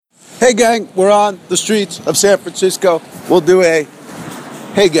Hey gang, we're on the streets of San Francisco. We'll do a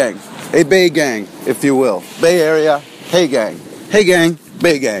hey gang, a Bay gang, if you will. Bay Area, hey gang. Hey gang,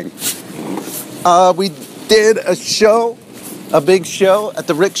 Bay gang. We did a big show at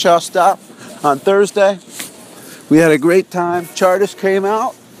the rickshaw stop on Thursday. We had a great time. Chartist came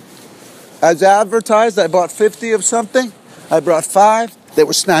out. As advertised, I bought 50 of something. I brought 5. They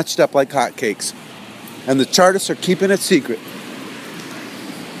were snatched up like hotcakes. And the Chartists are keeping it secret.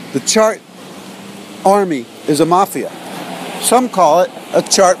 The chart army is a mafia. Some call it a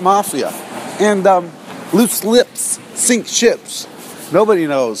chart mafia. And loose lips sink ships. Nobody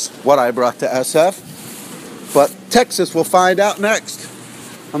knows what I brought to SF. But Texas will find out next.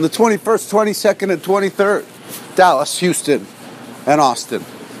 On the 21st, 22nd, and 23rd. Dallas, Houston, and Austin.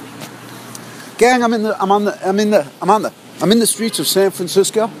 Gang, I'm in the streets of San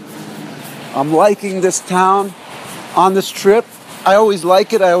Francisco. I'm liking this town on this trip. I always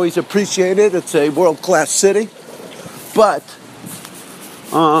like it. I always appreciate it. It's a world-class city. But,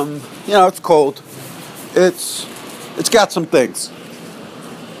 it's cold. It's got some things.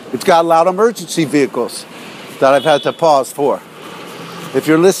 It's got a lot of emergency vehicles that I've had to pause for. If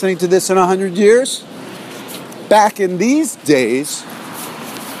you're listening to this in 100 years, back in these days,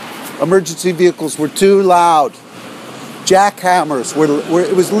 emergency vehicles were too loud. Jackhammers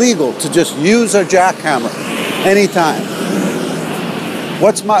it was legal to just use a jackhammer anytime.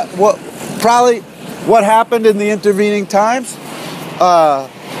 What happened in the intervening times?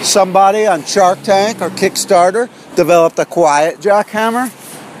 Somebody on Shark Tank or Kickstarter developed a quiet jackhammer,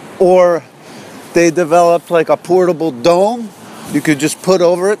 or they developed like a portable dome you could just put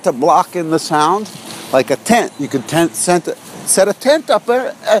over it to block in the sound, like a tent. You could set a tent up.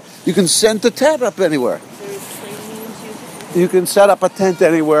 You can set the tent up anywhere. You can set up a tent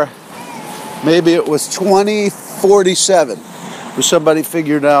anywhere. Maybe it was 2047 where somebody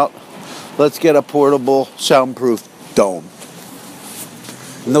figured out, let's get a portable soundproof dome.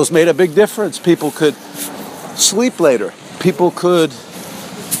 And those made a big difference. People could sleep later. People could,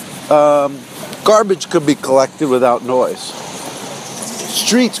 garbage could be collected without noise.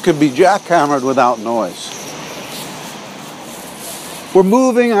 Streets could be jackhammered without noise. We're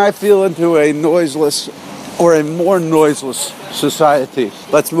moving, I feel, into a noiseless or a more noiseless society.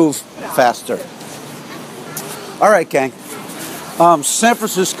 Let's move faster. All right, gang. San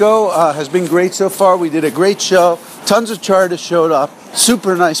Francisco has been great so far. We did a great show. Tons of Chartists showed up.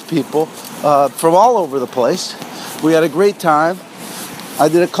 Super nice people from all over the place. We had a great time. I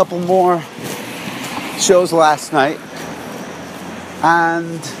did a couple more shows last night.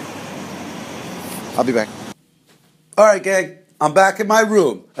 And I'll be back. All right, gang. I'm back in my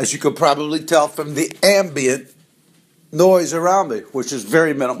room, as you could probably tell from the ambient noise around me, which is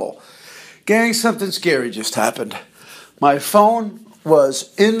very minimal. Gang, something scary just happened. My phone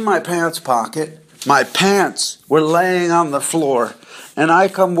was in my pants pocket. My pants were laying on the floor, and I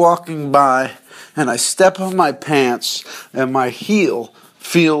come walking by, and I step on my pants, and my heel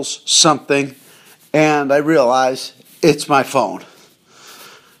feels something, and I realize it's my phone.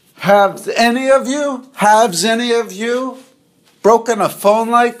 Have any of you broken a phone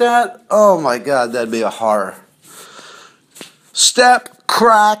like that? Oh my God, that'd be a horror. Step,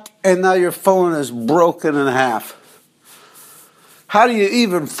 crack, and now your phone is broken in half. How do you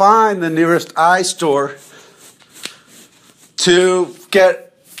even find the nearest iStore to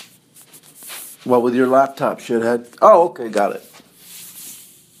get, with your laptop, shithead? Oh, okay, got it.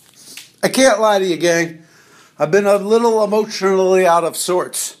 I can't lie to you, gang. I've been a little emotionally out of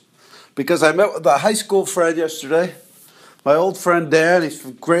sorts because I met with a high school friend yesterday. My old friend Dan, he's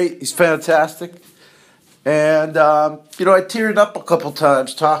great, he's fantastic. And, I teared up a couple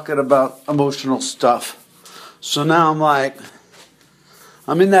times talking about emotional stuff. So now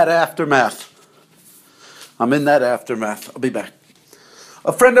I'm in that aftermath. I'll be back.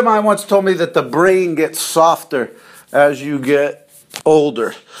 A friend of mine once told me that the brain gets softer as you get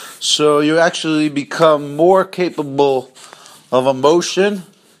older. So you actually become more capable of emotion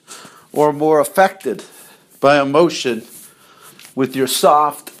or more affected by emotion with your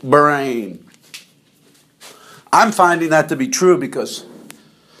soft brain. I'm finding that to be true because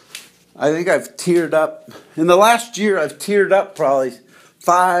I think I've teared up. In the last year, I've teared up probably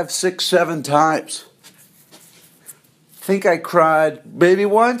 5, 6, 7 times. I think I cried maybe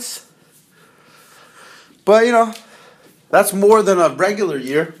once. But, that's more than a regular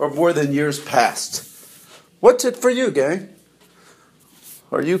year or more than years past. What's it for you, gang?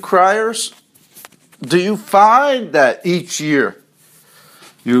 Are you criers? Do you find that each year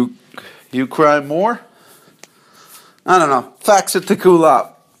you cry more? I don't know. Fax it to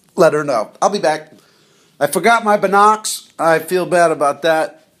Kulop. Let her know. I'll be back. I forgot my binocs. I feel bad about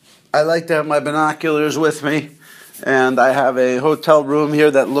that. I like to have my binoculars with me, and I have a hotel room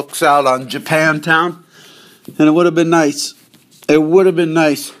here that looks out on Japantown, and it would have been nice. It would have been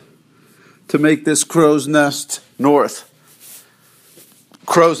nice to make this crow's nest north.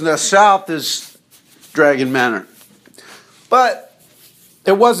 Crow's Nest south is Dragon Manor. But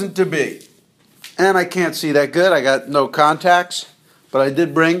it wasn't to be. And I can't see that good. I got no contacts. But I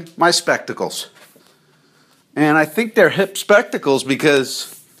did bring my spectacles. And I think they're hip spectacles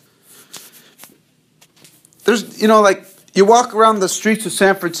because there's, like you walk around the streets of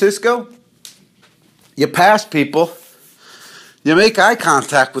San Francisco, you pass people, you make eye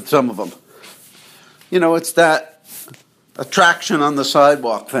contact with some of them. It's that attraction on the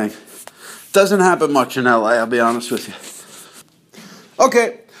sidewalk thing. Doesn't happen much in LA, I'll be honest with you.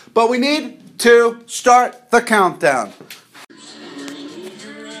 Okay, but we need to start the countdown.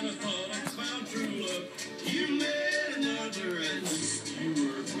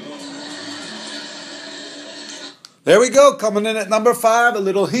 There we go, coming in at number 5, a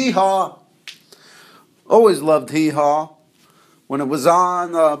little hee-haw. Always loved hee-haw. When it was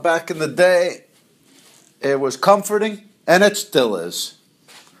on back in the day, it was comforting. And it still is.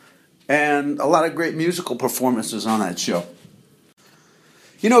 And a lot of great musical performances on that show.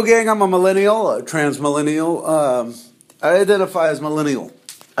 Gang, I'm a millennial, a trans-millennial. I identify as millennial.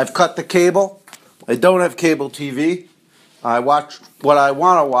 I've cut the cable. I don't have cable TV. I watch what I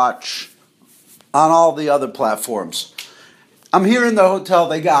want to watch on all the other platforms. I'm here in the hotel.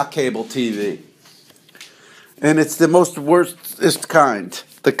 They got cable TV. And it's the most worstest kind.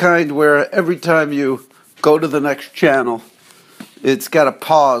 The kind where every time you go to the next channel, it's got to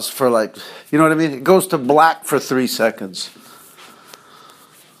pause for you know what I mean? It goes to black for 3 seconds.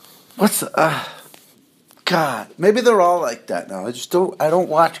 God, maybe they're all like that now. I don't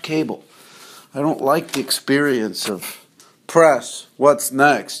watch cable. I don't like the experience of press, what's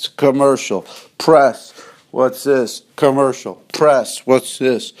next, commercial, press, what's this, commercial, press, what's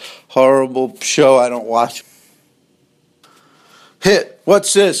this, horrible show I don't watch. Hit,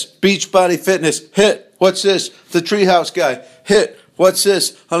 what's this, Beachbody Fitness, hit. What's this? The Treehouse Guy. Hit. What's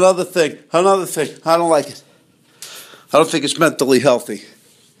this? Another thing. I don't like it. I don't think it's mentally healthy.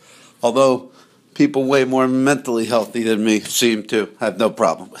 Although people way more mentally healthy than me seem to. I have no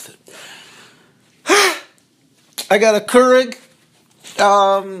problem with it. I got a Keurig.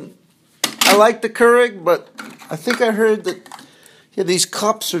 I like the Keurig, but I think I heard that these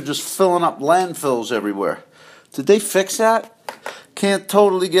cups are just filling up landfills everywhere. Did they fix that? Can't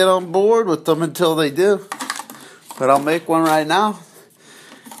totally get on board with them until they do. But I'll make one right now.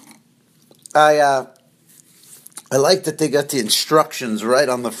 I like that they got the instructions right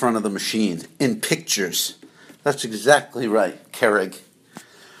on the front of the machine in pictures. That's exactly right, Keurig.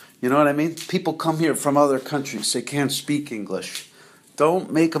 You know what I mean? People come here from other countries. They can't speak English.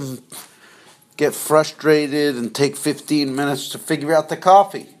 Don't make them get frustrated and take 15 minutes to figure out the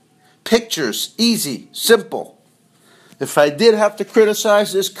coffee. Pictures, easy, simple. If I did have to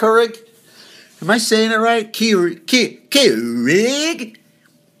criticize this Keurig, am I saying it right? Keurig?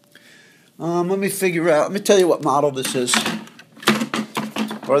 Let me figure out. Let me tell you what model this is.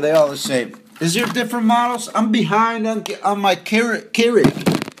 Or are they all the same? Is there different models? I'm behind on my Keurig.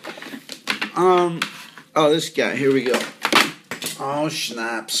 This guy. Here we go. Oh,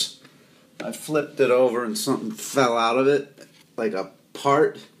 snaps. I flipped it over and something fell out of it, like a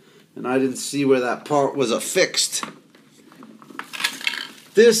part, and I didn't see where that part was affixed.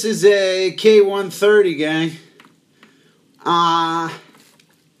 This is a K130, gang.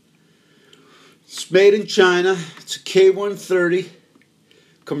 It's made in China. It's a K130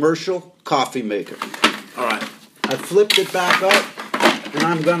 commercial coffee maker. All right. I flipped it back up, and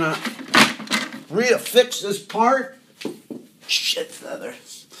I'm going to reaffix this part. Shit feather.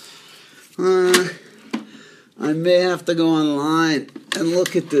 I may have to go online and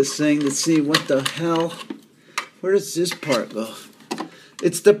look at this thing to see what the hell. Where does this part go?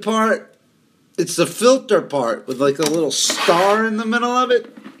 It's the part, it's the filter part with like a little star in the middle of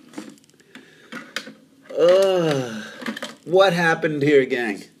it. What happened here,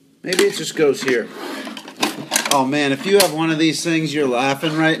 gang? Maybe it just goes here. Oh man, if you have one of these things, you're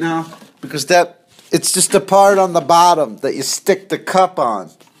laughing right now. Because it's just the part on the bottom that you stick the cup on.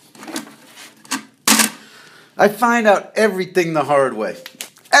 I find out everything the hard way.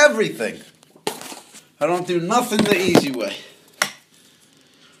 Everything. I don't do nothing the easy way.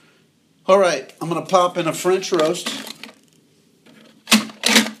 All right, I'm going to pop in a French roast.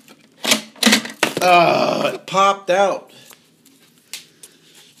 It popped out.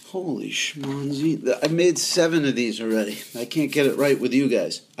 Holy schmonzy. I made 7 of these already. I can't get it right with you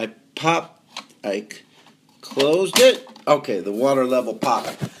guys. I closed it. Okay, the water level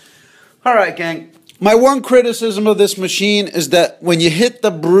popped. All right, gang. My one criticism of this machine is that when you hit the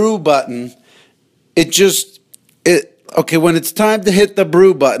brew button, when it's time to hit the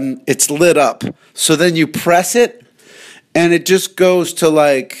brew button, it's lit up. So then you press it, and it just goes to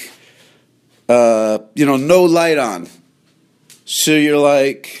like, no light on. So you're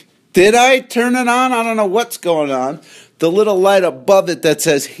like, did I turn it on? I don't know what's going on. The little light above it that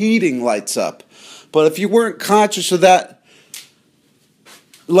says heating lights up. But if you weren't conscious of that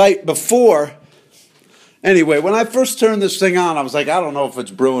light before, anyway, when I first turned this thing on, I was like, I don't know if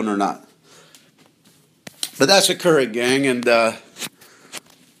it's brewing or not. But that's a Keurig, gang, and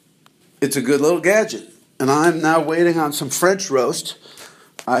it's a good little gadget. And I'm now waiting on some French roast.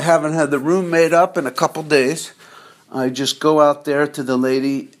 I haven't had the room made up in a couple days. I just go out there to the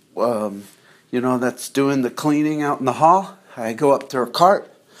lady, that's doing the cleaning out in the hall. I go up to her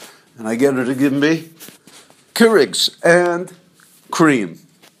cart, and I get her to give me Keurigs and cream.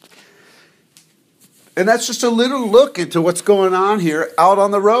 And that's just a little look into what's going on here out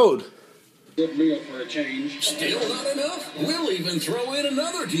on the road. Good meal for a change. Still not enough? We'll even throw in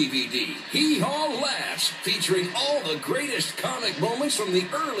another DVD, Hee Haw Laughs, featuring all the greatest comic moments from the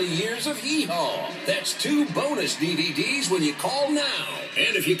early years of Hee Haw. That's 2 bonus DVDs when you call now.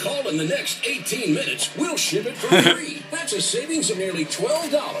 And if you call in the next 18 minutes, we'll ship it for free. That's a savings of nearly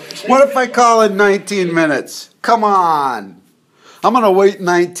 $12. What if I call in 19 minutes? Come on. I'm going to wait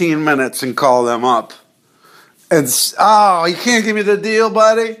 19 minutes and call them up. And, you can't give me the deal,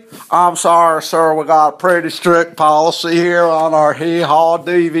 buddy? I'm sorry, sir. We got a pretty strict policy here on our Hee Haw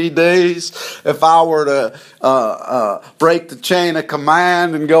DVDs. If I were to break the chain of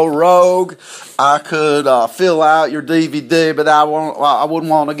command and go rogue, I could fill out your DVD, but I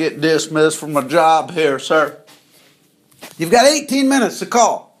wouldn't want to get dismissed from my job here, sir. You've got 18 minutes to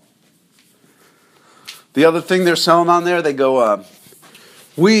call. The other thing they're selling on there, they go,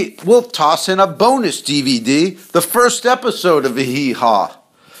 we'll toss in a bonus DVD, the first episode of Hee Haw.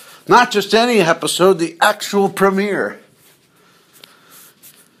 Not just any episode, the actual premiere.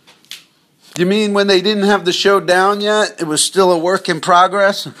 You mean when they didn't have the show down yet, it was still a work in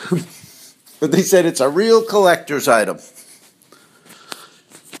progress? But they said it's a real collector's item.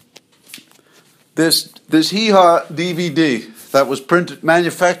 This Hee Haw DVD that was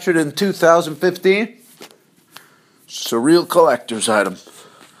manufactured in 2015, it's a real collector's item.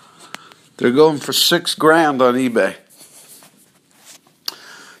 They're going for $6,000 on eBay.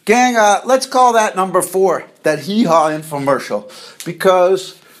 Gang, let's call that number 4, that Hee Haw infomercial,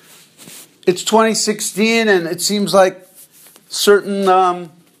 because it's 2016 and it seems like certain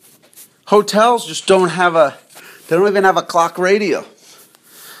hotels just don't even have a clock radio.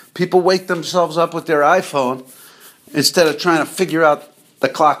 People wake themselves up with their iPhone instead of trying to figure out the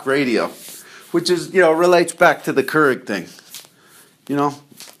clock radio, which is, relates back to the Keurig thing.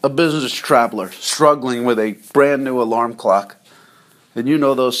 A business traveler struggling with a brand new alarm clock. And you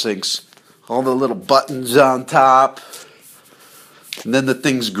know those things. All the little buttons on top. And then the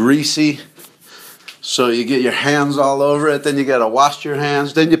thing's greasy. So you get your hands all over it. Then you got to wash your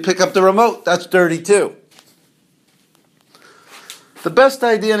hands. Then you pick up the remote. That's dirty too. The best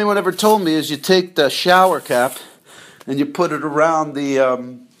idea anyone ever told me is you take the shower cap and you put it around the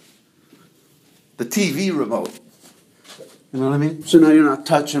TV remote. You know what I mean? So now you're not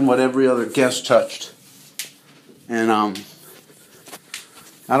touching what every other guest touched. And I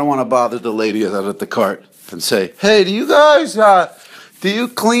don't want to bother the lady out at the cart and say, hey, do you guys, do you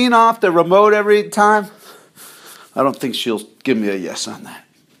clean off the remote every time? I don't think she'll give me a yes on that.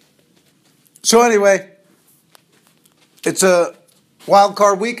 So anyway, it's a wild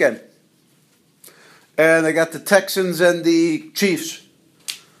card weekend. And they got the Texans and the Chiefs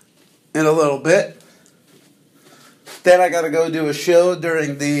in a little bit. Then I got to go do a show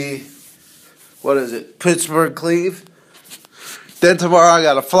during the, Pittsburgh-Cleve. Then tomorrow I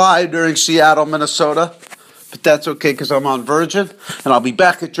got to fly during Seattle, Minnesota. But that's okay because I'm on Virgin. And I'll be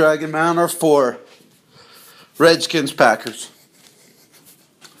back at Dragon Manor for Redskins-Packers.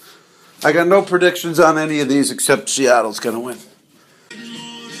 I got no predictions on any of these except Seattle's going to win.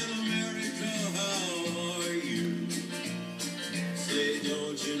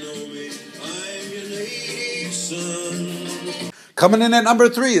 Coming in at number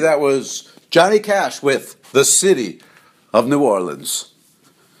 3, that was Johnny Cash with The City of New Orleans.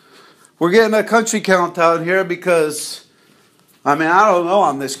 We're getting a country countdown here because, I don't know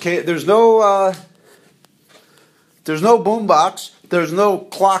on this case. There's no boombox. There's no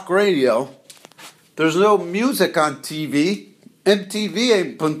clock radio. There's no music on TV. MTV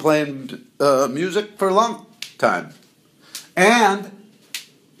ain't been playing music for a long time. And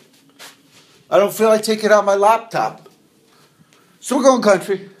I don't feel like taking out my laptop. So we're going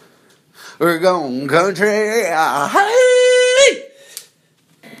country. We're going country. Hey!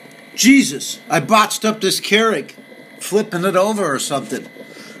 Jesus, I botched up this Keurig, flipping it over or something.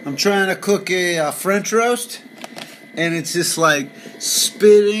 I'm trying to cook a French roast, and it's just like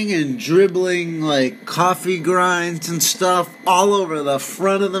spitting and dribbling like coffee grinds and stuff all over the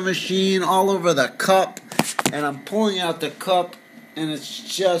front of the machine, all over the cup. And I'm pulling out the cup, and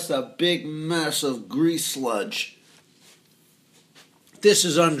it's just a big mess of grease sludge. This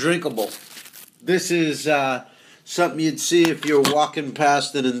is undrinkable. This is something you'd see if you're walking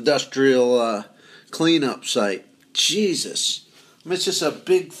past an industrial cleanup site. Jesus. I mean, it's just a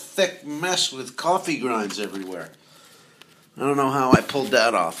big, thick mess with coffee grinds everywhere. I don't know how I pulled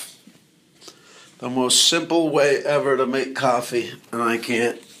that off. The most simple way ever to make coffee, and I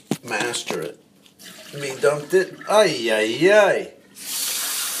can't master it. Me dumped it. Ay, ay, ay.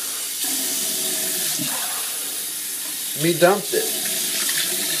 Me dumped it.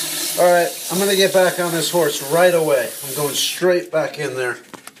 Alright, I'm going to get back on this horse right away. I'm going straight back in there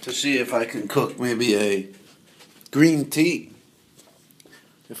to see if I can cook maybe a green tea.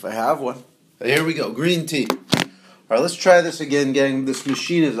 If I have one. Here we go, green tea. Alright, let's try this again, gang. This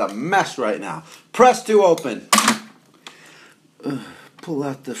machine is a mess right now. Press to open. Pull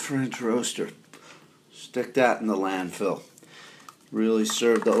out the French roaster. Stick that in the landfill. Really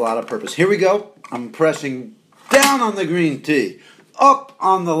served a lot of purpose. Here we go. I'm pressing down on the green tea. Up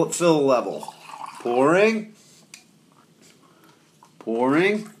on the fill level. Pouring.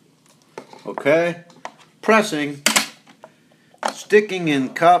 Pouring. Okay. Pressing. Sticking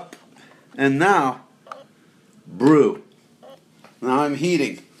in cup. And now, brew. Now I'm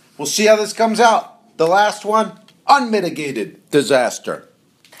heating. We'll see how this comes out. The last one, unmitigated disaster.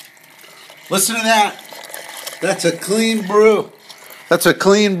 Listen to that. That's a clean brew. That's a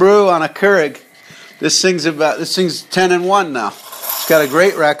clean brew on a Keurig. This thing's 10-1 now. It's got a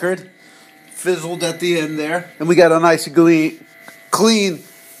great record. Fizzled at the end there. And we got a nice clean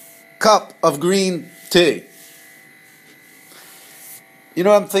cup of green tea. You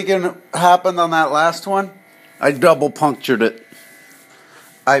know what I'm thinking happened on that last one? I double punctured it.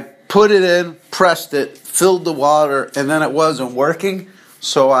 I put it in, pressed it, filled the water, and then it wasn't working.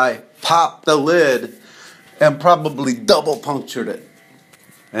 So I popped the lid and probably double punctured it.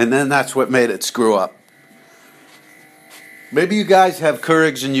 And then that's what made it screw up. Maybe you guys have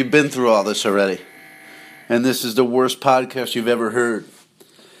Keurigs and you've been through all this already. And this is the worst podcast you've ever heard.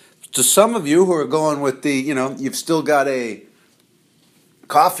 To some of you who are going with you've still got a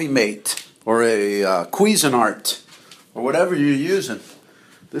Coffee Mate or a Cuisinart or whatever you're using.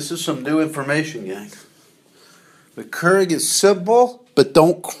 This is some new information, gang. The Keurig is simple, but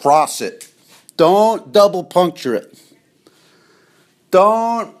don't cross it. Don't double puncture it.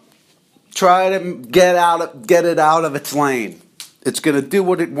 Don't try to get it out of its lane. It's going to do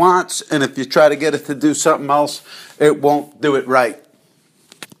what it wants, and if you try to get it to do something else, it won't do it right.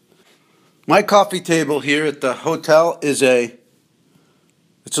 My coffee table here at the hotel is it's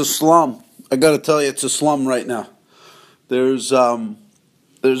a slum. I got to tell you, it's a slum right now. There's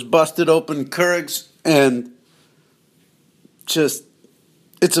busted open Keurigs, and just,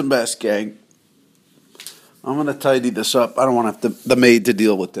 it's a mess, gang. I'm going to tidy this up. I don't want the maid to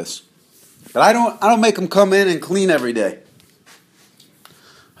deal with this. But I don't make them come in and clean every day.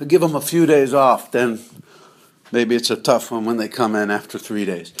 I give them a few days off. Then maybe it's a tough one when they come in after 3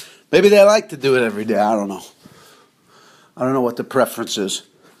 days. Maybe they like to do it every day. I don't know. I don't know what the preference is.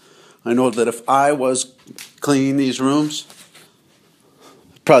 I know that if I was cleaning these rooms,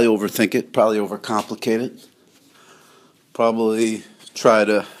 I'd probably overthink it, probably overcomplicate it, probably try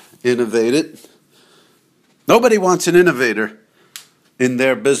to innovate it. Nobody wants an innovator in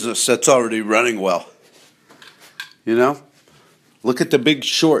their business that's already running well. You know? Look at The Big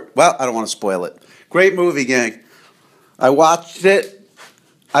Short. Well, I don't want to spoil it. Great movie, gang. I watched it.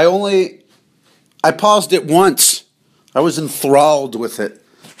 I paused it once. I was enthralled with it.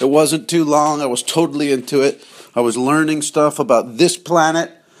 It wasn't too long. I was totally into it. I was learning stuff about this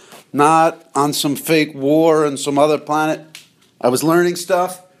planet, not on some fake war on some other planet. I was learning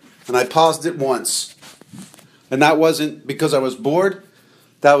stuff, and I paused it once. And that wasn't because I was bored.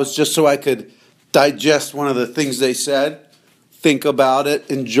 That was just so I could digest one of the things they said, think about it,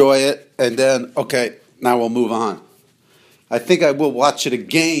 enjoy it, and then, okay, now we'll move on. I think I will watch it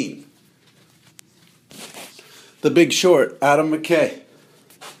again. The Big Short, Adam McKay.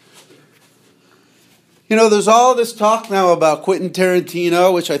 You know, there's all this talk now about Quentin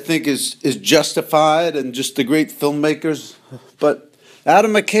Tarantino, which I think is justified, and just the great filmmakers. But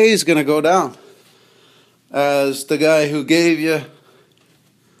Adam McKay is going to go down as the guy who gave you...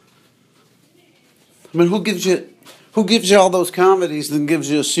 I mean, who gives Who gives you all those comedies and gives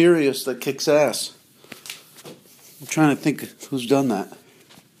you a serious that kicks ass? I'm trying to think who's done that.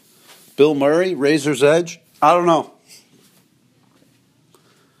 Bill Murray, Razor's Edge? I don't know.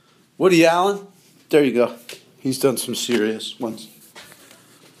 Woody Allen? There you go. He's done some serious ones.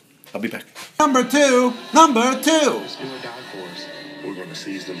 I'll be back. Number two. Do or die for us. We're going to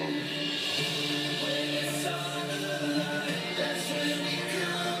seize the moment.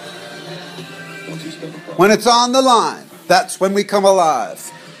 When it's on the line, that's when we come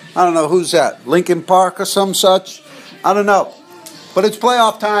alive. I don't know who's that. Linkin Park or some such? I don't know. But it's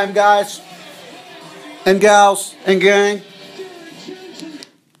playoff time, guys. And gals and gang.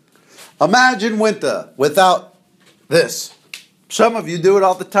 Imagine winter without this. Some of you do it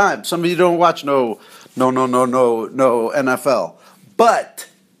all the time. Some of you don't watch no NFL. But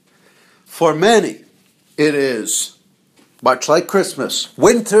for many, it is much like Christmas.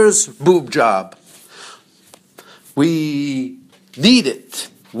 Winter's boob job. We need it.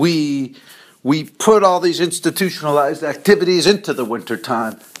 We put all these institutionalized activities into the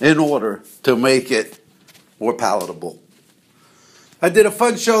wintertime in order to make it more palatable. I did a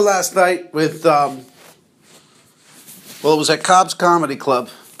fun show last night with, it was at Cobb's Comedy Club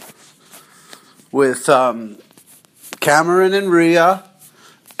with Cameron and Rhea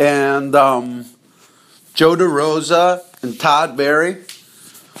and Joe DeRosa and Todd Berry.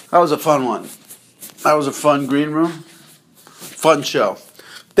 That was a fun one. That was a fun green room. Fun show.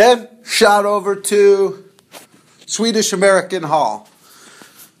 Then shot over to Swedish American Hall.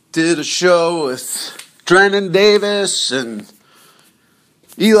 Did a show with Drennan Davis and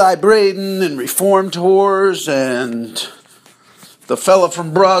Eli Braden and Reformed Whores and the fella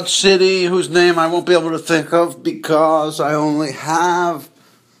from Broad City whose name I won't be able to think of because I only have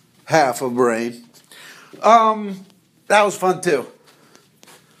half a brain. That was fun too.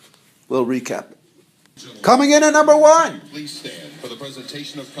 Little recap. Coming in at number one. Please stand for the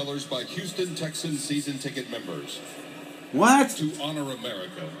presentation of colors by Houston Texans season ticket members. What? To honor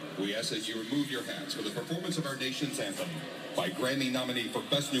America, we ask that you remove your hats for the performance of our nation's anthem by Grammy nominee for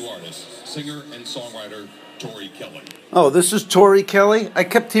Best New Artist, singer and songwriter Tori Kelly. Oh, this is Tori Kelly? I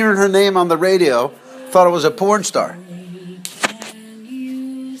kept hearing her name on the radio. Thought it was a porn star.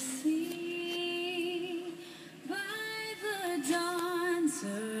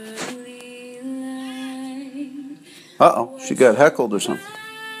 Uh-oh, she got heckled or something.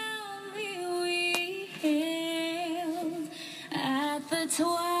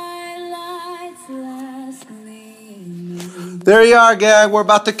 There you are, gang. We're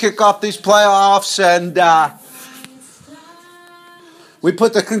about to kick off these playoffs, and we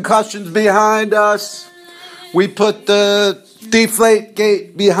put the concussions behind us. We put the deflate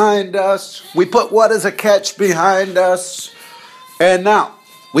gate behind us. We put what is a catch behind us. And now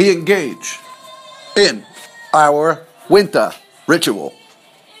we engage in our winter ritual.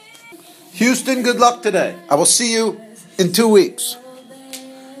 Houston, good luck today. I will see you in 2 weeks.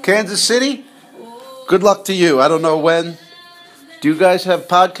 Kansas City, good luck to you. I don't know when. Do you guys have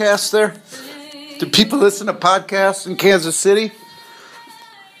podcasts there? Do people listen to podcasts in Kansas City?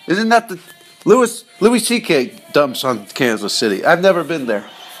 Isn't that the Louis C.K. dumps on Kansas City? I've never been there.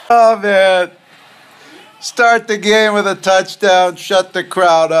 Oh, man. Start the game with a touchdown. Shut the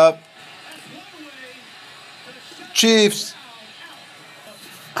crowd up. Chiefs,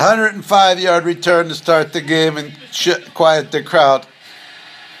 105-yard return to start the game and quiet the crowd.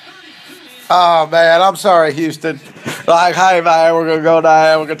 Oh, man, I'm sorry, Houston. Like, hey, man, we're going to go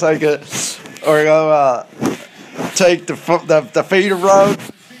down. We're going to take it. We're going to take the feeder road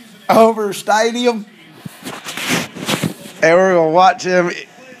over stadium. And we're going to watch him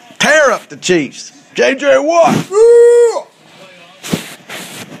tear up the Chiefs. J.J. Watt. Woo!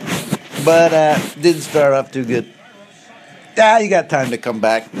 But didn't start off too good. You got time to come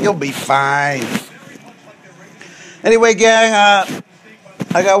back. You'll be fine. Anyway, gang,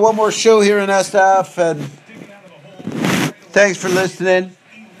 I got one more show here in SF, and thanks for listening.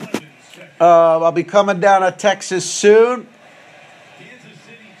 I'll be coming down to Texas soon,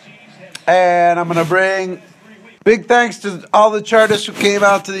 and I'm going to bring big thanks to all the chartists who came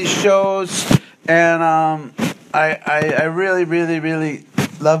out to these shows, and I really, really, really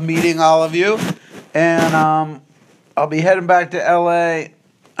love meeting all of you, and I'll be heading back to L.A.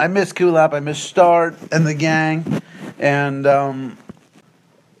 I miss Kulap. I miss Start and the gang. And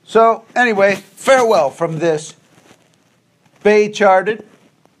so, anyway, farewell from this Bay Gang.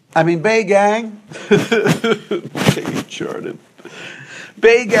 Bay Charted.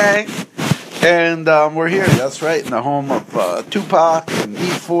 Bay Gang. And we're here, that's right, in the home of Tupac and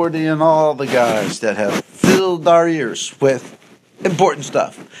E40 and all the guys that have filled our ears with important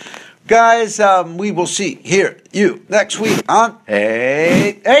stuff. Guys, we will see you next week on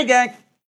Hey Gang.